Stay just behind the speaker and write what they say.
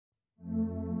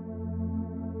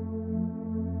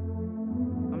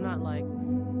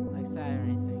not like sad or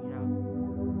anything, you know.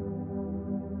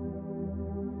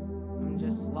 I'm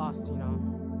just lost, you know.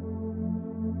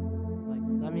 Like,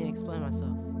 let me explain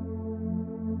myself.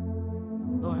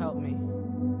 Lord help me.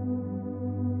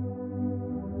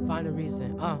 Find a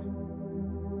reason.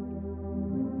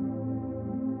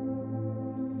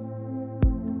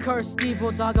 Cursed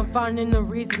evil dog, I'm finding a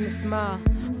reason to smile.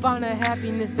 Find a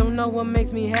happiness, don't know what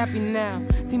makes me happy now.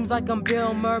 Seems like I'm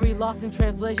Bill Murray, lost in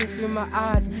translation through my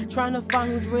eyes. Trying to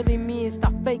find who's really me and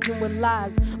stop faking with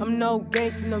lies. I'm no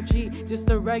gangster, no G, just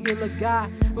a regular guy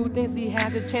who thinks he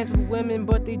has a chance with women,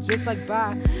 but they just like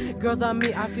bye. Girls on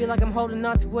me, I feel like I'm holding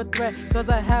on to a threat, cause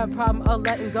I have a problem of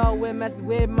letting go. It messes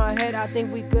with my head. I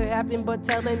think we could happen, but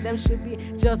telling them should be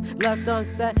just left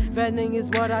unsaid. Venting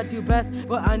is what I do best,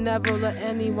 but I never let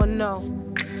anyone know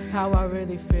how I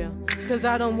really feel. Cause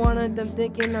I don't want them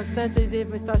thinking I'm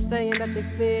sensitive and start saying that they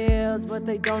feels, but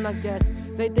they don't, I guess.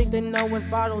 They think they know what's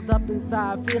bottled up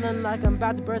inside, feeling like I'm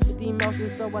about to burst with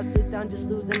emotions, so I sit down just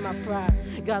losing my pride.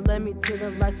 God led me to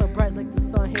the light so bright like the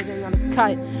sun hitting on a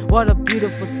kite. What a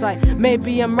beautiful sight.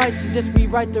 Maybe I'm right to just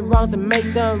rewrite the wrongs and make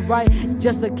them right.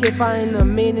 Just a kid finding a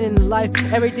meaning in life.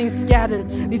 Everything's scattered,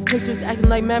 these pictures acting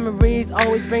like memories.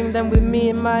 Always bring them with me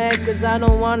in my head, cause I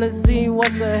don't wanna see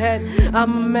what's ahead.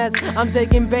 I'm a mess, I'm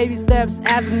taking baby steps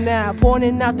as of now,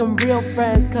 pointing out them real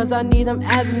friends, cause I need them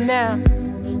as of now.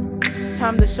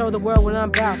 Time to show the world what I'm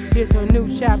about. Here's a new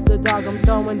chapter, dog. I'm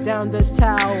throwing down the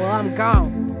towel. I'm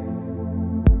gone.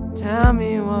 Tell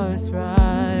me what's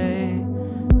right.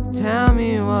 Tell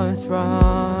me what's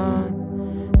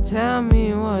wrong. Tell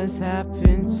me what's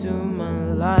happened to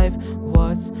my life.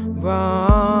 What's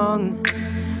wrong?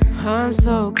 I'm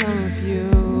so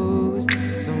confused.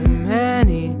 So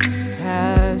many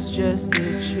paths just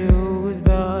to choose,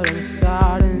 but I'm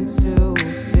starting to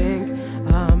think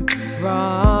I'm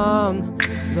wrong.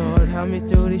 Lord, help me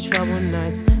through these troubled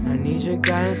nights. I need your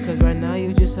guidance, cause right now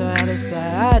you just so out of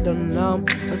sight. I don't know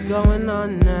what's going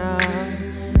on now.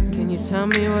 Can you tell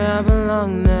me where I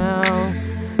belong now?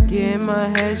 Get my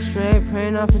head straight,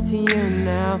 praying off into you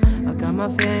now. I got my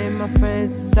fame, my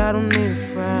friends, I don't need a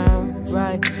frown,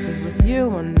 right? Cause with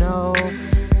you I know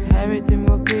everything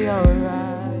will be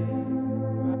alright.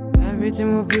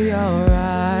 Everything will be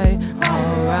alright,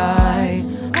 alright,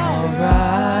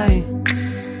 alright.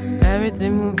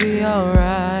 Everything will be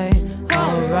alright,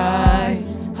 alright,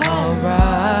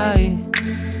 alright.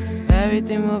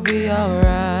 Everything will be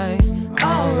alright,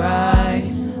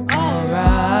 alright,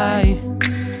 alright.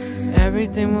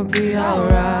 Everything will be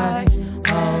alright,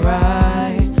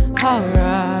 alright, alright.